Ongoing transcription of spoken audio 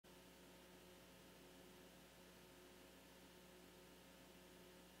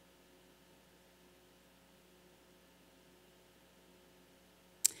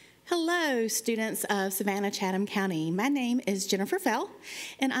Hello, students of Savannah-Chatham County. My name is Jennifer Fell,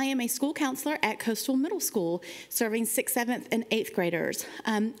 and I am a school counselor at Coastal Middle School, serving 6th, 7th, and 8th graders.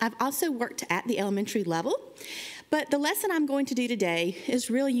 I've also worked at the elementary level, but the lesson I'm going to do today is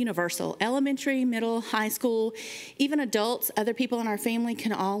really universal. Elementary, middle, high school, even adults, other people in our family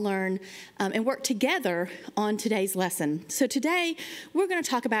can all learn and work together on today's lesson. So today, we're going to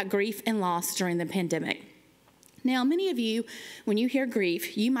talk about grief and loss during the pandemic. Now, many of you, when you hear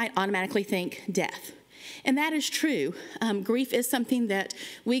grief, you might automatically think death. And that is true. Grief is something that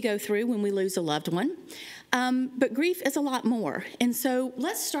we go through when we lose a loved one. But grief is a lot more. And so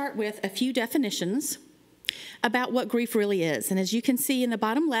let's start with a few definitions about what grief really is. And as you can see in the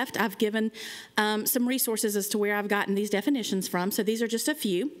bottom left, I've given some resources as to where I've gotten these definitions from. So these are just a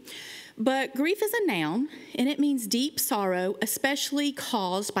few. But grief is a noun, and it means deep sorrow, especially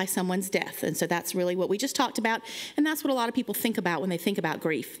caused by someone's death. And so that's really what we just talked about, and that's what a lot of people think about when they think about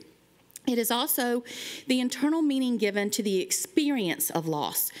grief. It is also the internal meaning given to the experience of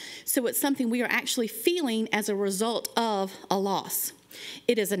loss. So it's something we are actually feeling as a result of a loss.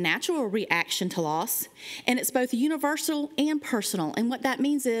 It is a natural reaction to loss, and it's both universal and personal. And what that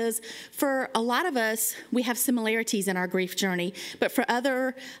means is, for a lot of us, we have similarities in our grief journey, but for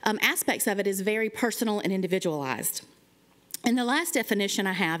other aspects of it is very personal and individualized. And the last definition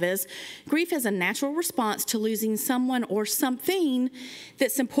I have is, grief is a natural response to losing someone or something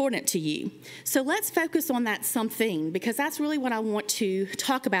that's important to you. So let's focus on that something, because that's really what I want to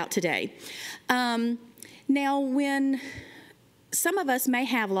talk about today. Now, when some of us may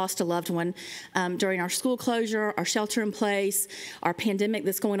have lost a loved one during our school closure, our shelter in place, our pandemic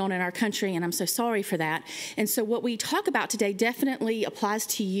that's going on in our country, and I'm so sorry for that. And so what we talk about today definitely applies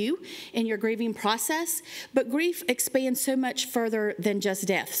to you in your grieving process, but grief expands so much further than just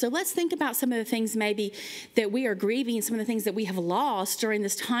death. So let's think about some of the things maybe that we are grieving, some of the things that we have lost during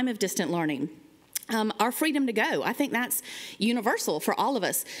this time of distant learning. Our freedom to go. I think that's universal for all of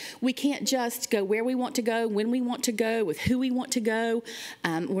us. We can't just go where we want to go, when we want to go, with who we want to go.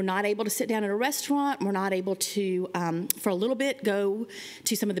 We're not able to sit down at a restaurant. We're not able to, for a little bit, go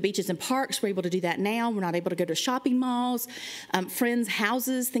to some of the beaches and parks. We're able to do that now. We're not able to go to shopping malls, friends'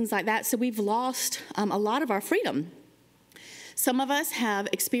 houses, things like that. So we've lost a lot of our freedom. Some of us have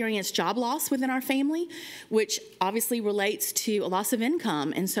experienced job loss within our family, which obviously relates to a loss of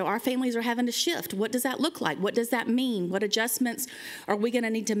income. And so our families are having to shift. What does that look like? What does that mean? What adjustments are we going to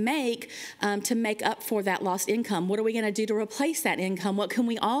need to make up for that lost income? What are we going to do to replace that income? What can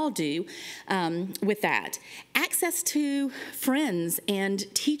we all do with that? Access to friends and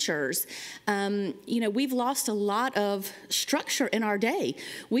teachers. We've lost a lot of structure in our day.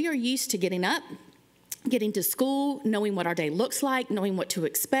 We are used to getting up, getting to school, knowing what our day looks like, knowing what to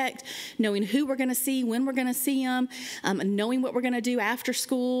expect, knowing who we're going to see, when we're going to see them, knowing what we're going to do after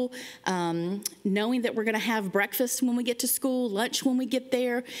school, knowing that we're going to have breakfast when we get to school, lunch when we get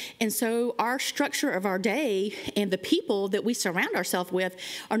there. And so our structure of our day and the people that we surround ourselves with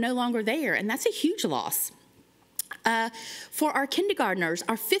are no longer there, and that's a huge loss. For our kindergartners,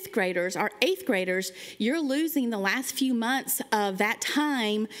 our 5th graders, our 8th graders, you're losing the last few months of that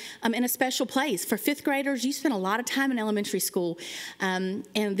time in a special place. For 5th graders, you spend a lot of time in elementary school, and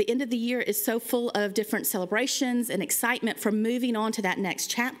the end of the year is so full of different celebrations and excitement for moving on to that next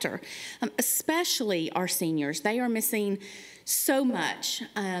chapter. Especially our seniors, they are missing so much.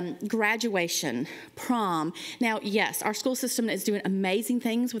 Graduation, prom. Now, yes, our school system is doing amazing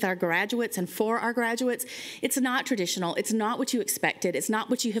things with our graduates and for our graduates. It's not traditional. It's not what you expected. It's not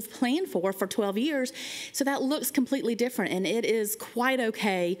what you have planned for 12 years. So that looks completely different, and it is quite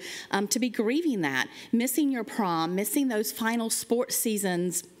okay to be grieving that. Missing your prom, missing those final sports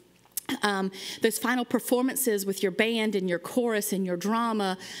seasons, those final performances with your band and your chorus and your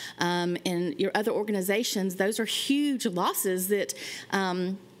drama and your other organizations. Those are huge losses that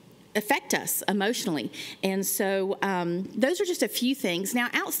affect us emotionally. And so those are just a few things. Now,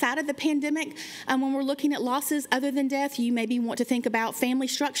 outside of the pandemic, when we're looking at losses other than death, you maybe want to think about family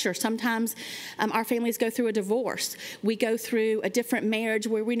structure. Sometimes our families go through a divorce. We go through a different marriage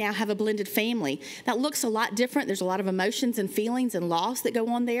where we now have a blended family. That looks a lot different. There's a lot of emotions and feelings and loss that go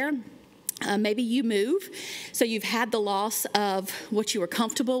on there. Maybe you move, so you've had the loss of what you were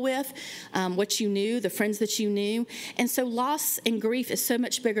comfortable with, what you knew, the friends that you knew. And so loss and grief is so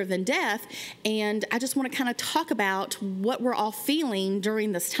much bigger than death, and I just want to kind of talk about what we're all feeling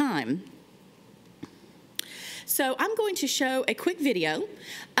during this time. So I'm going to show a quick video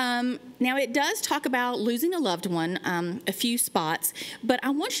Now, it does talk about losing a loved one, a few spots, but I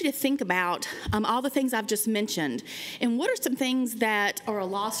want you to think about all the things I've just mentioned. And what are some things that are a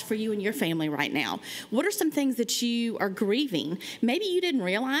loss for you and your family right now? What are some things that you are grieving? Maybe you didn't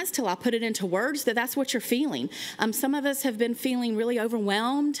realize till I put it into words that that's what you're feeling. Some of us have been feeling really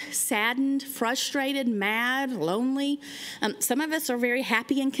overwhelmed, saddened, frustrated, mad, lonely. Some of us are very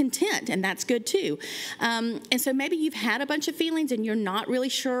happy and content, and that's good too. And so maybe you've had a bunch of feelings and you're not really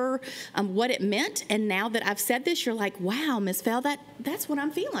sure what it meant. And now that I've said this, you're like, wow, Ms. Fell, that's what I'm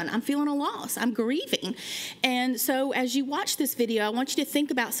feeling. I'm feeling a loss. I'm grieving. And so as you watch this video, I want you to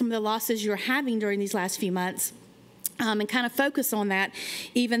think about some of the losses you're having during these last few months. And kind of focus on that,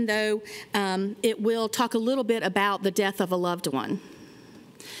 even though it will talk a little bit about the death of a loved one.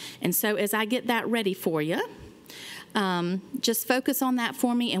 And so as I get that ready for you, just focus on that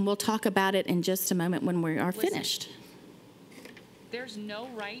for me, and we'll talk about it in just a moment when we are finished. There's no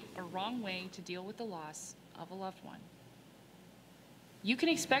right or wrong way to deal with the loss of a loved one. You can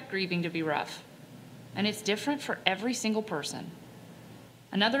expect grieving to be rough, and it's different for every single person.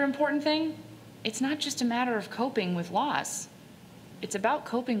 Another important thing, it's not just a matter of coping with loss. It's about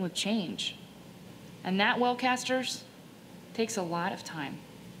coping with change. And that, Wellcasters, takes a lot of time.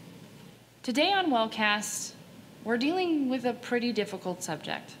 Today on Wellcast, we're dealing with a pretty difficult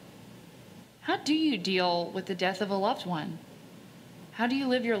subject. How do you deal with the death of a loved one? How do you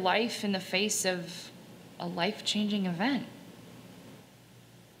live your life in the face of a life-changing event?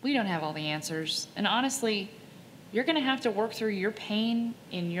 We don't have all the answers, and honestly, you're gonna have to work through your pain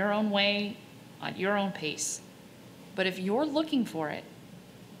in your own way, at your own pace. But if you're looking for it,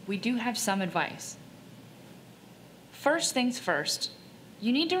 we do have some advice. First things first,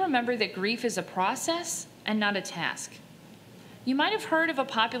 you need to remember that grief is a process and not a task. You might have heard of a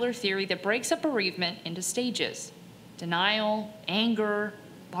popular theory that breaks up bereavement into stages: denial, anger,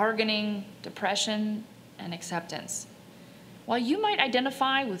 bargaining, depression, and acceptance. While you might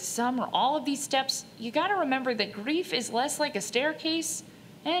identify with some or all of these steps, you gotta remember that grief is less like a staircase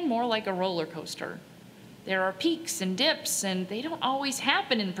and more like a roller coaster. There are peaks and dips, and they don't always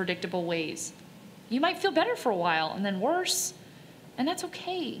happen in predictable ways. You might feel better for a while and then worse, and that's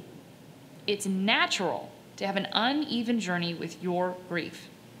okay. It's natural to have an uneven journey with your grief.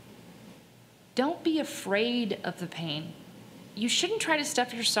 Don't be afraid of the pain. You shouldn't try to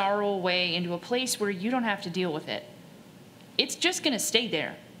stuff your sorrow away into a place where you don't have to deal with it. It's just gonna stay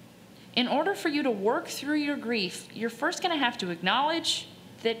there. In order for you to work through your grief, you're first gonna have to acknowledge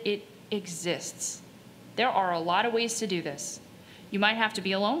that it exists. There are a lot of ways to do this. You might have to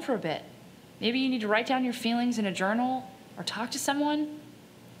be alone for a bit. Maybe you need to write down your feelings in a journal or talk to someone.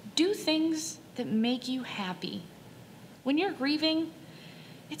 Do things that make you happy. When you're grieving,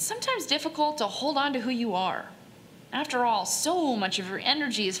 it's sometimes difficult to hold on to who you are. After all, so much of your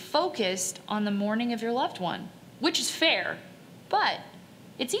energy is focused on the mourning of your loved one, which is fair, but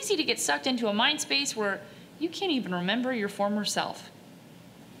it's easy to get sucked into a mind space where you can't even remember your former self.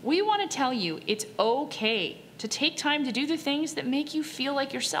 We want to tell you it's okay to take time to do the things that make you feel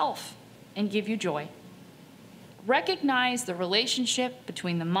like yourself and give you joy. Recognize the relationship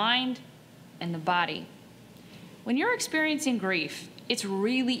between the mind and the body. When you're experiencing grief, it's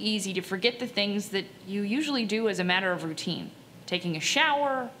really easy to forget the things that you usually do as a matter of routine. Taking a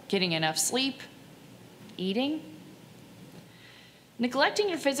shower, getting enough sleep, eating. Neglecting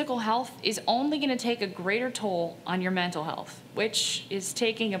your physical health is only going to take a greater toll on your mental health, which is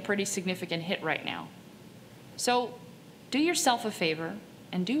taking a pretty significant hit right now. So do yourself a favor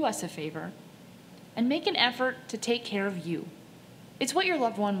and do us a favor and make an effort to take care of you. It's what your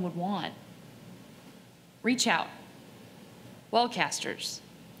loved one would want. Reach out. Wellcasters,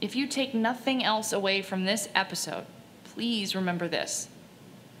 if you take nothing else away from this episode, please remember this.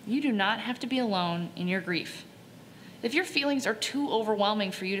 You do not have to be alone in your grief. If your feelings are too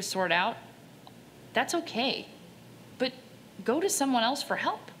overwhelming for you to sort out, that's okay. But go to someone else for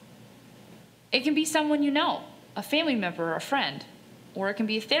help. It can be someone you know, a family member or a friend, or it can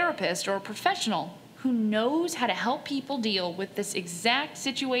be a therapist or a professional who knows how to help people deal with this exact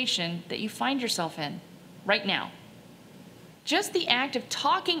situation that you find yourself in right now. Just the act of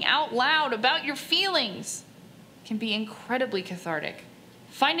talking out loud about your feelings can be incredibly cathartic.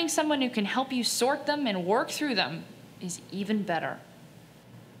 Finding someone who can help you sort them and work through them is even better.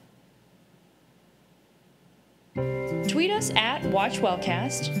 Tweet us at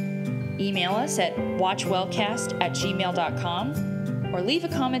WatchWellcast, email us at watchwellcast@gmail.com, or leave a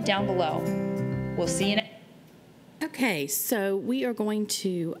comment down below. We'll see you next. Okay, so we are going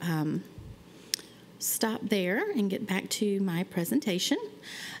to stop there and get back to my presentation.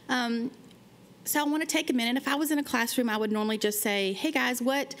 So I want to take a minute. If I was in a classroom, I would normally just say, hey guys,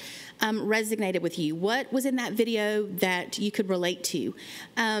 what resonated with you? What was in that video that you could relate to?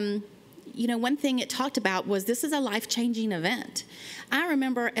 One thing it talked about was this is a life-changing event. I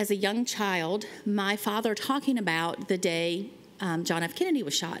remember as a young child, my father talking about the day John F. Kennedy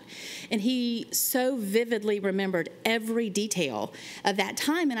was shot. And he so vividly remembered every detail of that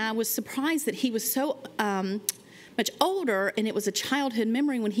time. And I was surprised that he was so much older, and it was a childhood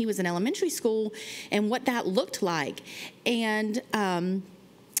memory when he was in elementary school and what that looked like. And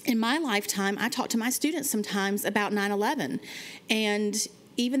in my lifetime, I talk to my students sometimes about 9/11. And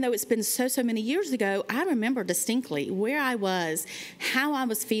even though it's been so many years ago, I remember distinctly where I was, how I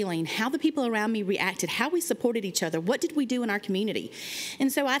was feeling, how the people around me reacted, how we supported each other, what did we do in our community.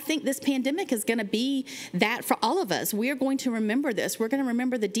 And so I think this pandemic is going to be that for all of us. We're going to remember this. We're going to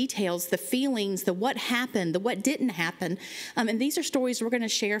remember the details, the feelings, the what happened, the what didn't happen. And these are stories we're going to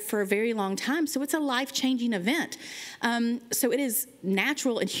share for a very long time. So it's a life-changing event. So it is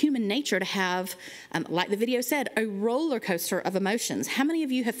natural and human nature to have, like the video said, a roller coaster of emotions. How many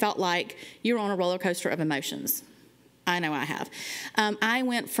of you have felt like you're on a roller coaster of emotions? I know I have. I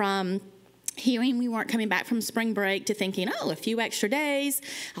went from hearing we weren't coming back from spring break to thinking, oh, a few extra days,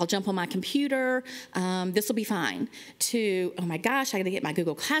 I'll jump on my computer, this will be fine, to, oh my gosh, I got to get my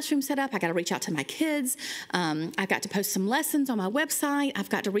Google Classroom set up, I got to reach out to my kids, I've got to post some lessons on my website, I've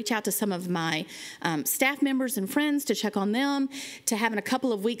got to reach out to some of my staff members and friends to check on them, to having a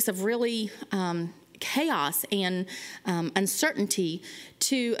couple of weeks of really chaos and uncertainty,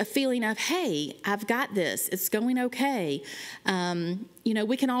 to a feeling of, hey, I've got this, it's going okay,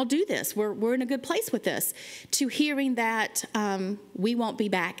 we can all do this, we're in a good place with this, to hearing that we won't be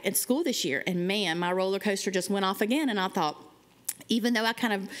back at school this year. And man, my roller coaster just went off again, and I thought, even though I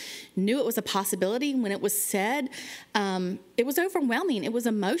kind of knew it was a possibility when it was said, it was overwhelming, it was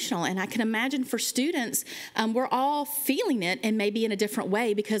emotional, and I can imagine for students, we're all feeling it, and maybe in a different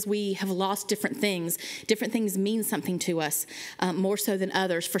way, because we have lost different things. Different things mean something to us, more so than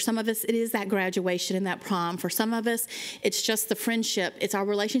others. For some of us, it is that graduation and that prom. For some of us, it's just the friendship, it's our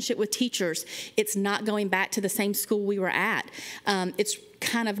relationship with teachers, it's not going back to the same school we were at. It's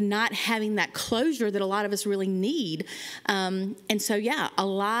kind of not having that closure that a lot of us really need. And so, yeah, a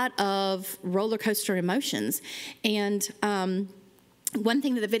lot of roller coaster emotions. And one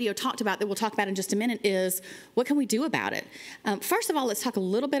thing that the video talked about that we'll talk about in just a minute is, what can we do about it? First of all, let's talk a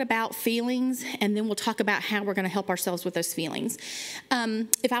little bit about feelings, and then we'll talk about how we're going to help ourselves with those feelings.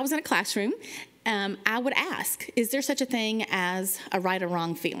 If I was in a classroom, I would ask, is there such a thing as a right or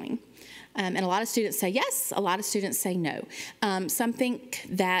wrong feeling? And a lot of students say yes, a lot of students say no. Some think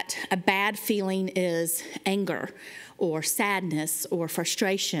that a bad feeling is anger or sadness or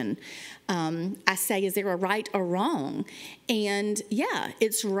frustration. I say, is there a right or wrong? And yeah,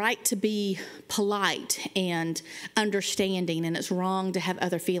 it's right to be polite and understanding, and it's wrong to have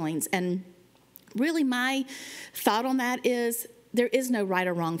other feelings. And really my thought on that is, there is no right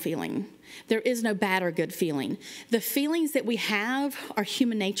or wrong feeling. There is no bad or good feeling. The feelings that we have are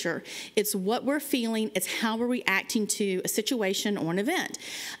human nature. It's what we're feeling. It's how we're reacting to a situation or an event.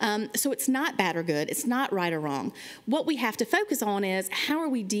 So it's not bad or good. It's not right or wrong. What we have to focus on is, how are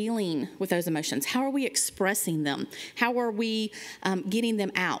we dealing with those emotions? How are we expressing them? How are we getting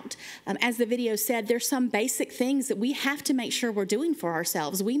them out? As the video said, there's some basic things that we have to make sure we're doing for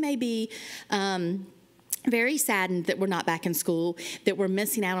ourselves. We may be very saddened that we're not back in school, that we're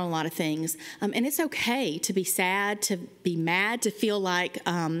missing out on a lot of things. And it's okay to be sad, to be mad, to feel like,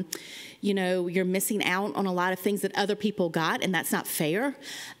 you're missing out on a lot of things that other people got, and that's not fair.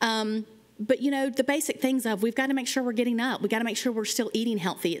 But, the basic things of, we've got to make sure we're getting up. We've got to make sure we're still eating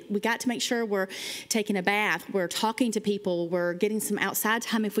healthy. We've got to make sure we're taking a bath. We're talking to people. We're getting some outside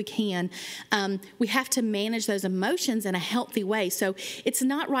time if we can. We have to manage those emotions in a healthy way. So it's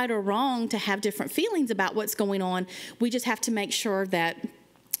not right or wrong to have different feelings about what's going on. We just have to make sure that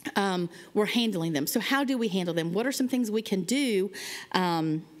we're handling them. So how do we handle them? What are some things we can do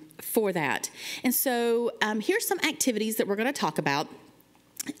for that? And so here's some activities that we're going to talk about.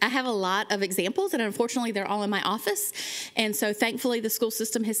 I have a lot of examples, and unfortunately they're all in my office, and so thankfully the school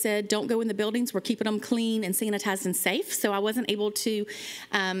system has said don't go in the buildings, we're keeping them clean and sanitized and safe, so I wasn't able to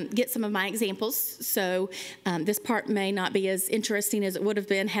get some of my examples, so this part may not be as interesting as it would have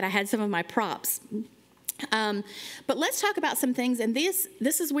been had I had some of my props. But let's talk about some things, and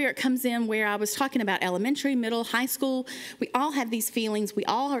this is where it comes in, where I was talking about elementary, middle, high school. We all have these feelings. We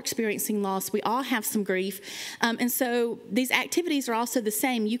all are experiencing loss. We all have some grief. And so these activities are also the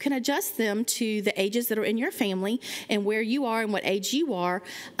same. You can adjust them to the ages that are in your family and where you are and what age you are,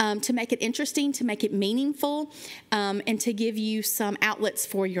 to make it interesting, to make it meaningful, and to give you some outlets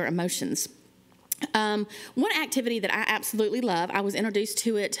for your emotions. One activity that I absolutely love, I was introduced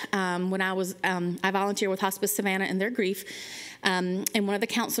to it when I volunteer with Hospice Savannah in their grief, and one of the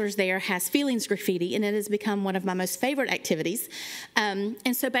counselors there has feelings graffiti, and it has become one of my most favorite activities.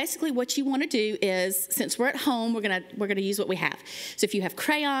 And so basically what you want to do is, since we're at home, we're gonna use what we have. So if you have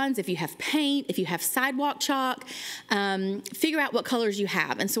crayons, if you have paint, if you have sidewalk chalk, figure out what colors you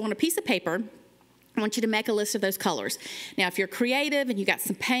have. And so on a piece of paper, I want you to make a list of those colors. Now, if you're creative and you got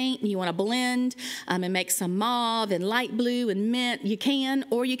some paint and you want to blend and make some mauve and light blue and mint, you can,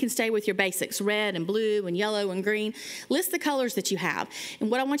 or you can stay with your basics, red and blue and yellow and green. List the colors that you have.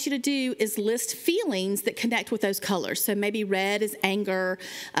 And what I want you to do is list feelings that connect with those colors. So maybe red is anger,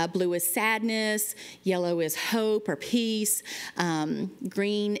 blue is sadness, yellow is hope or peace,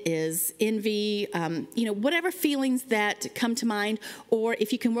 green is envy, whatever feelings that come to mind. Or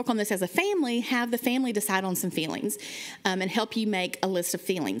if you can work on this as a family, have the family decide on some feelings and help you make a list of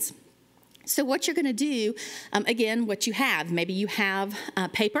feelings. So what you're going to do, again, what you have. Maybe you have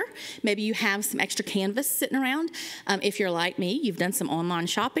paper. Maybe you have some extra canvas sitting around. If you're like me, you've done some online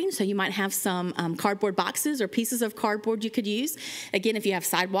shopping, so you might have some cardboard boxes or pieces of cardboard you could use. Again, if you have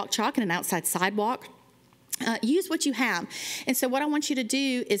sidewalk chalk and an outside sidewalk, use what you have. And so what I want you to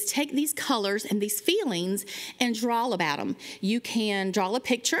do is take these colors and these feelings and draw about them. You can draw a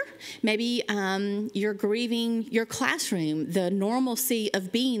picture. Maybe you're grieving your classroom, the normalcy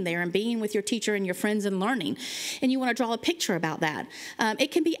of being there and being with your teacher and your friends and learning. And you want to draw a picture about that.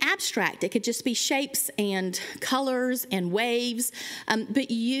 It can be abstract. It could just be shapes and colors and waves. But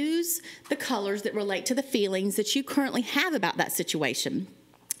use the colors that relate to the feelings that you currently have about that situation.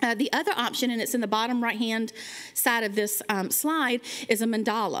 The other option, and it's in the bottom right-hand side of this slide, is a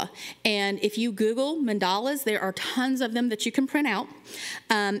mandala. And if you Google mandalas, there are tons of them that you can print out.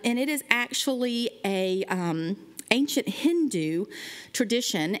 And it is actually a ancient Hindu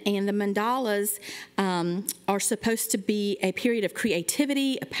tradition, and the mandalas are supposed to be a period of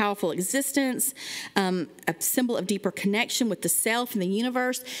creativity, a powerful existence, a symbol of deeper connection with the self and the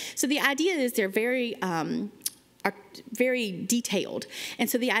universe. So the idea is they're are very detailed. And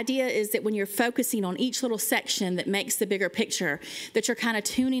so the idea is that when you're focusing on each little section that makes the bigger picture, that you're kind of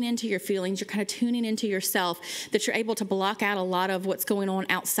tuning into your feelings, you're kind of tuning into yourself, that you're able to block out a lot of what's going on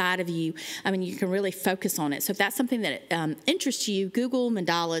outside of you. I mean, you can really focus on it. So if that's something that interests you, Google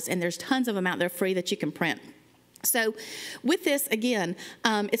mandalas, and there's tons of them out there free that you can print. So with this, again,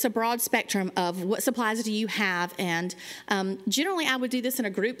 it's a broad spectrum of what supplies do you have, and generally I would do this in a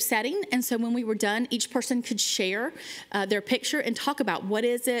group setting, and so when we were done, each person could share their picture and talk about what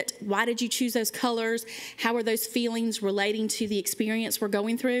is it, why did you choose those colors, how are those feelings relating to the experience we're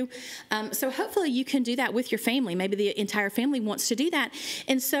going through. So hopefully you can do that with your family. Maybe the entire family wants to do that,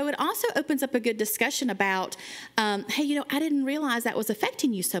 and so it also opens up a good discussion about, hey, I didn't realize that was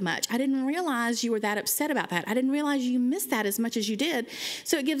affecting you so much. I didn't realize you were that upset about that. I didn't realize you missed that as much as you did.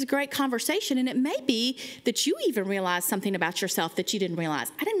 So it gives great conversation, and it may be that you even realize something about yourself that you didn't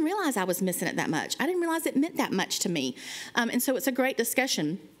realize. I didn't realize I was missing it that much. I didn't realize it meant that much to me. And so it's a great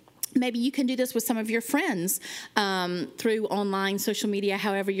discussion. Maybe you can do this with some of your friends through online social media,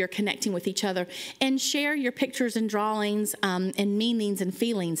 however you're connecting with each other, and share your pictures and drawings and meanings and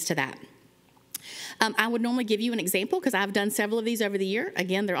feelings to that. I would normally give you an example because I've done several of these over the year.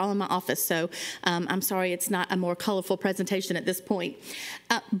 Again, they're all in my office, so I'm sorry it's not a more colorful presentation at this point.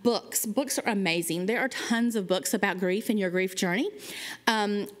 Books. Books are amazing. There are tons of books about grief and your grief journey.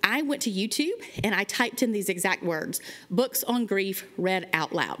 I went to YouTube and I typed in these exact words, books on grief read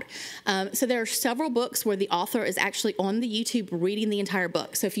out loud. So there are several books where the author is actually on the YouTube reading the entire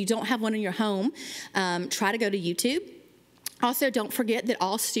book. So if you don't have one in your home, try to go to YouTube. Also, don't forget that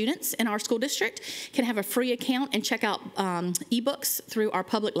all students in our school district can have a free account and check out ebooks through our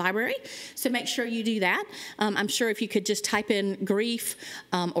public library. So make sure you do that. I'm sure if you could just type in grief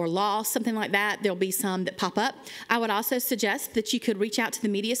or loss, something like that, there'll be some that pop up. I would also suggest that you could reach out to the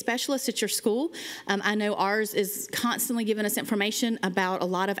media specialist at your school. I know ours is constantly giving us information about a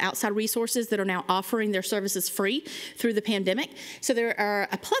lot of outside resources that are now offering their services free through the pandemic. So there are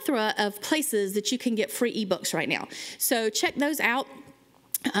a plethora of places that you can get free ebooks right now. So check those out.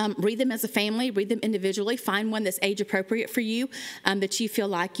 Read them as a family, read them individually, find one that's age appropriate for you that you feel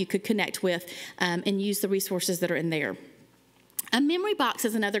like you could connect with and use the resources that are in there. A memory box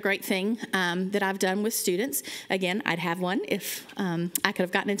is another great thing that I've done with students. Again, I'd have one if I could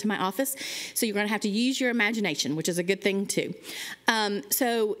have gotten into my office. So you're going to have to use your imagination, which is a good thing too.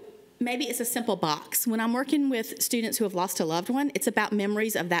 So maybe it's a simple box. When I'm working with students who have lost a loved one, it's about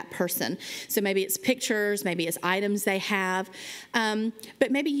memories of that person. So maybe it's pictures, maybe it's items they have,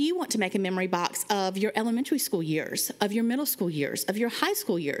 but maybe you want to make a memory box of your elementary school years, of your middle school years, of your high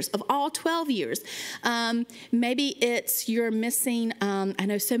school years, of all 12 years. Maybe it's you're missing, I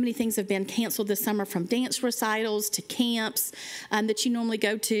know so many things have been canceled this summer, from dance recitals to camps that you normally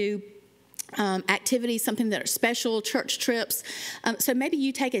go to. Activities, something that are special, church trips. So maybe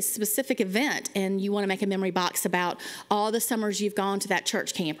you take a specific event and you want to make a memory box about all the summers you've gone to that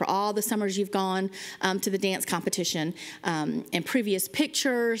church camp, or all the summers you've gone to the dance competition, and previous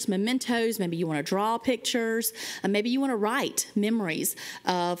pictures, mementos. Maybe you want to draw pictures. Maybe you want to write memories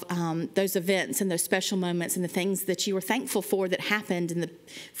of those events and those special moments and the things that you were thankful for that happened, and the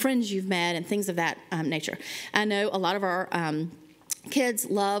friends you've met and things of that nature. I know a lot of our kids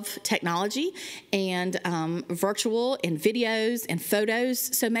love technology and virtual and videos and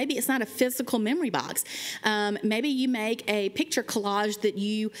photos, so maybe it's not a physical memory box. Maybe you make a picture collage that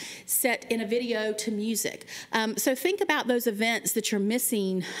you set in a video to music. So think about those events that you're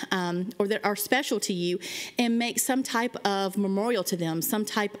missing or that are special to you, and make some type of memorial to them, some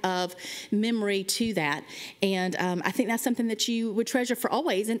type of memory to that. And I think that's something that you would treasure for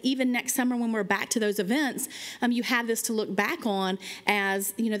always. And even next summer when we're back to those events, you have this to look back on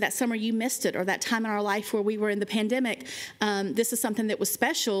as, you know, that summer you missed it, or that time in our life where we were in the pandemic. This is something that was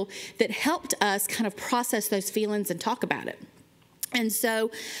special that helped us kind of process those feelings and talk about it. And so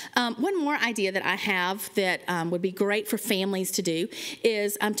one more idea that I have that would be great for families to do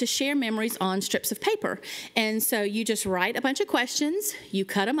is to share memories on strips of paper. And so you just write a bunch of questions, you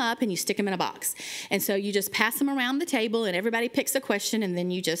cut them up, and you stick them in a box. And so you just pass them around the table, and everybody picks a question, and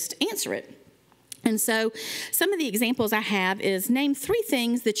then you just answer it. And so some of the examples I have is name 3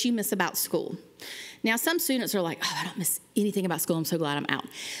 things that you miss about school. Now, some students are like, oh, I don't miss anything about school. I'm so glad I'm out.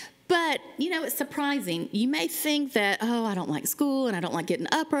 But, you know, it's surprising. You may think that, oh, I don't like school and I don't like getting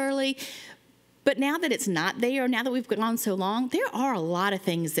up early. But now that it's not there, now that we've gone so long, there are a lot of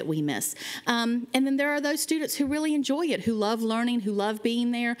things that we miss. And then there are those students who really enjoy it, who love learning, who love being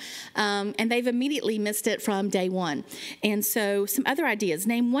there, and they've immediately missed it from day one. And so some other ideas.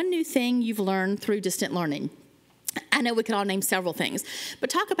 Name 1 new thing you've learned through distant learning. I know we could all name several things, but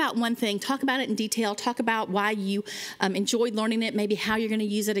talk about one thing, talk about it in detail, talk about why you enjoyed learning it, maybe how you're going to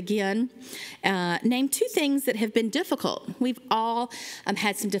use it again. Name 2 things that have been difficult. We've all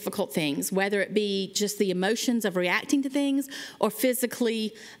had some difficult things, whether it be just the emotions of reacting to things, or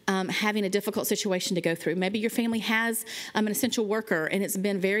physically having a difficult situation to go through. Maybe your family has an essential worker, and it's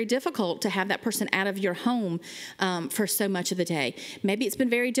been very difficult to have that person out of your home for so much of the day. Maybe it's been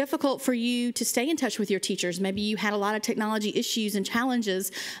very difficult for you to stay in touch with your teachers. Maybe you had a lot of technology issues and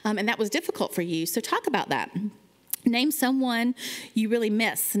challenges, and that was difficult for you. So talk about that. Name someone you really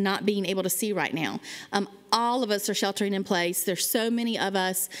miss not being able to see right now. All of us are sheltering in place. There's so many of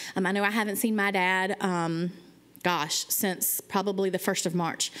us. I know I haven't seen my dad since probably the 1st of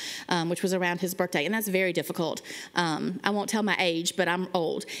March, which was around his birthday, and that's very difficult. I won't tell my age, but I'm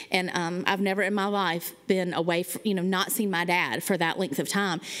old, and I've never in my life been away, not seen my dad for that length of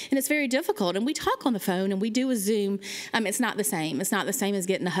time, and it's very difficult. And we talk on the phone, and we do a Zoom. It's not the same. It's not the same as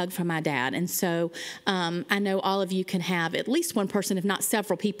getting a hug from my dad, and so I know all of you can have at least one person, if not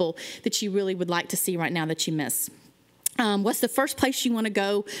several people, that you really would like to see right now that you miss. What's the first place you want to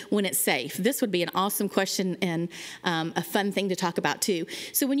go when it's safe? This would be an awesome question and a fun thing to talk about too.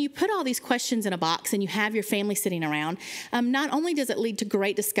 So when you put all these questions in a box and you have your family sitting around, not only does it lead to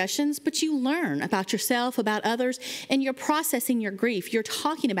great discussions, but you learn about yourself, about others, and you're processing your grief. You're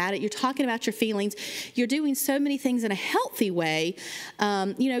talking about it. You're talking about your feelings. You're doing so many things in a healthy way,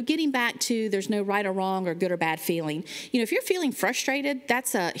 getting back to there's no right or wrong or good or bad feeling. If you're feeling frustrated,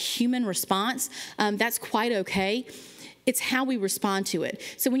 that's a human response. That's quite okay. It's how we respond to it.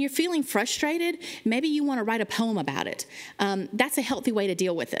 So when you're feeling frustrated, maybe you want to write a poem about it. That's a healthy way to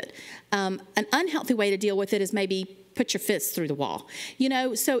deal with it. An unhealthy way to deal with it is maybe put your fists through the wall.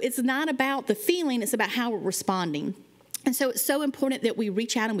 So it's not about the feeling, it's about how we're responding. And so it's so important that we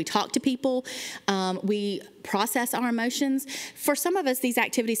reach out and we talk to people. We process our emotions. For some of us, these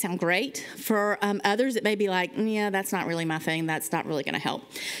activities sound great. For others, it may be like, yeah, that's not really my thing. That's not really going to help.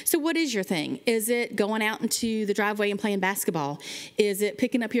 So what is your thing? Is it going out into the driveway and playing basketball? Is it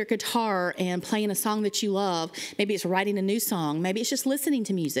picking up your guitar and playing a song that you love? Maybe it's writing a new song. Maybe it's just listening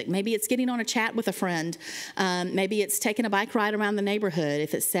to music. Maybe it's getting on a chat with a friend. Maybe it's taking a bike ride around the neighborhood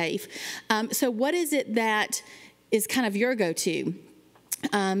if it's safe. So what is it that is kind of your go-to?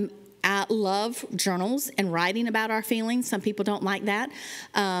 I love journals and writing about our feelings. Some people don't like that.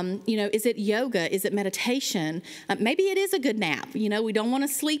 Is it yoga? Is it meditation? Maybe it is a good nap. We don't want to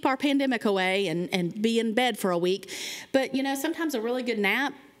sleep our pandemic away and be in bed for a week. But, sometimes a really good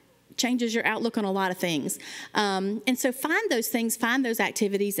nap changes your outlook on a lot of things. And so find those things, find those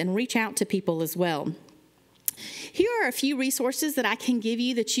activities, and reach out to people as well. Here are a few resources that I can give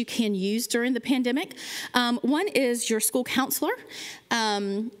you that you can use during the pandemic. One is your school counselor.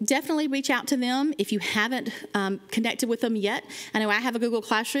 Definitely reach out to them if you haven't connected with them yet. I know I have a Google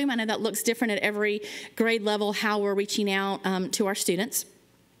Classroom. I know that looks different at every grade level, how we're reaching out to our students.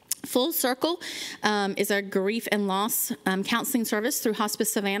 Full Circle is a grief and loss counseling service through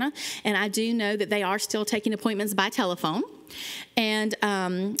Hospice Savannah, and I do know that they are still taking appointments by telephone. And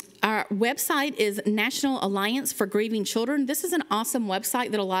our website is National Alliance for Grieving Children. This is an awesome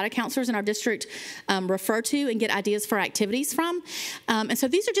website that a lot of counselors in our district refer to and get ideas for activities from. And so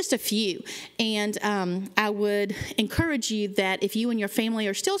these are just a few. And I would encourage you that if you and your family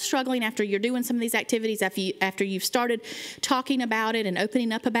are still struggling after you're doing some of these activities, after you've started talking about it and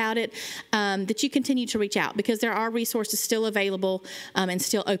opening up about it, that you continue to reach out, because there are resources still available and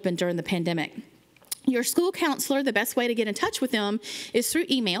still open during the pandemic. Your school counselor, the best way to get in touch with them is through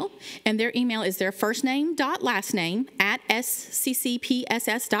email, and their email is their first name dot last name at sccpss.com.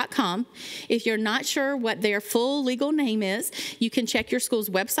 If you're not sure what their full legal name is, you can check your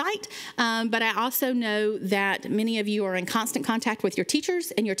school's website, but I also know that many of you are in constant contact with your teachers,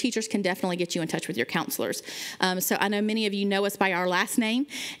 and your teachers can definitely get you in touch with your counselors. So I know many of you know us by our last name,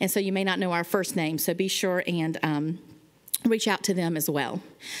 and so you may not know our first name, so be sure and reach out to them as well.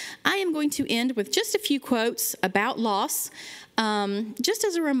 I am going to end with just a few quotes about loss, just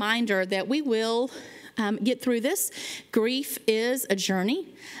as a reminder that we will get through this. Grief is a journey.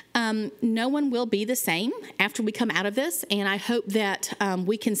 No one will be the same after we come out of this, and I hope that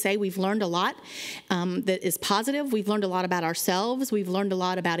we can say we've learned a lot that is positive. We've learned a lot about ourselves. We've learned a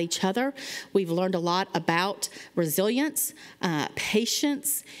lot about each other. We've learned a lot about resilience,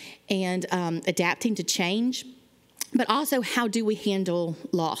 patience, and adapting to change. But also, how do we handle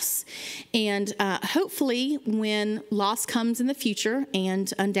loss? And hopefully, when loss comes in the future,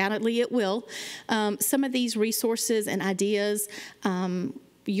 and undoubtedly it will, some of these resources and ideas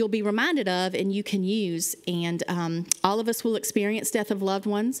you'll be reminded of and you can use. And all of us will experience death of loved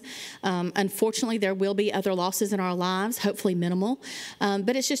ones. Unfortunately, there will be other losses in our lives, hopefully minimal.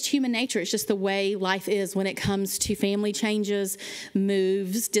 But it's just human nature. It's just the way life is when it comes to family changes,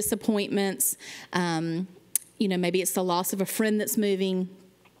 moves, disappointments. Maybe it's the loss of a friend that's moving,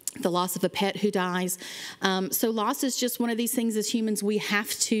 the loss of a pet who dies. So loss is just one of these things as humans we have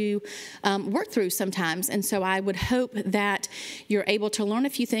to work through sometimes. And so I would hope that you're able to learn a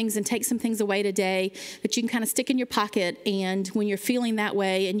few things and take some things away today that you can kind of stick in your pocket. And when you're feeling that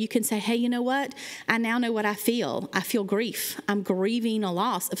way, and you can say, hey, you know what? I now know what I feel. I feel grief. I'm grieving a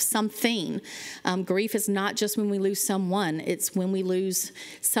loss of something. Grief is not just when we lose someone. It's when we lose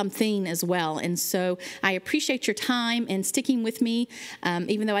something as well. And so I appreciate your time and sticking with me,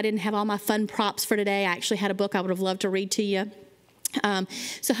 even though I didn't have all my fun props for today. I actually had a book I would have loved to read to you.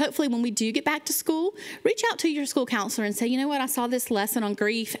 So hopefully when we do get back to school, reach out to your school counselor and say, you know what, I saw this lesson on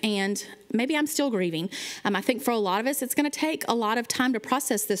grief and maybe I'm still grieving. I think for a lot of us, it's going to take a lot of time to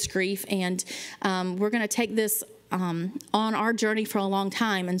process this grief, and we're going to take this on our journey for a long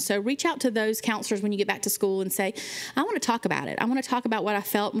time. And so reach out to those counselors when you get back to school and say, I want to talk about it. I want to talk about what I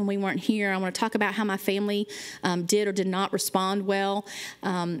felt when we weren't here. I want to talk about how my family did or did not respond well,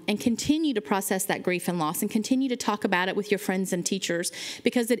 and continue to process that grief and loss, and continue to talk about it with your friends and teachers,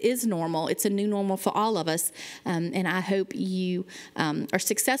 because it is normal. It's a new normal for all of us. And I hope you are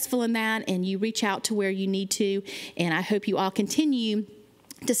successful in that, and you reach out to where you need to. And I hope you all continue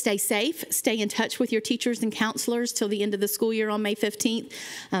to stay safe, stay in touch with your teachers and counselors till the end of the school year on May 15th.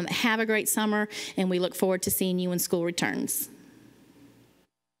 Have a great summer, and we look forward to seeing you when school returns.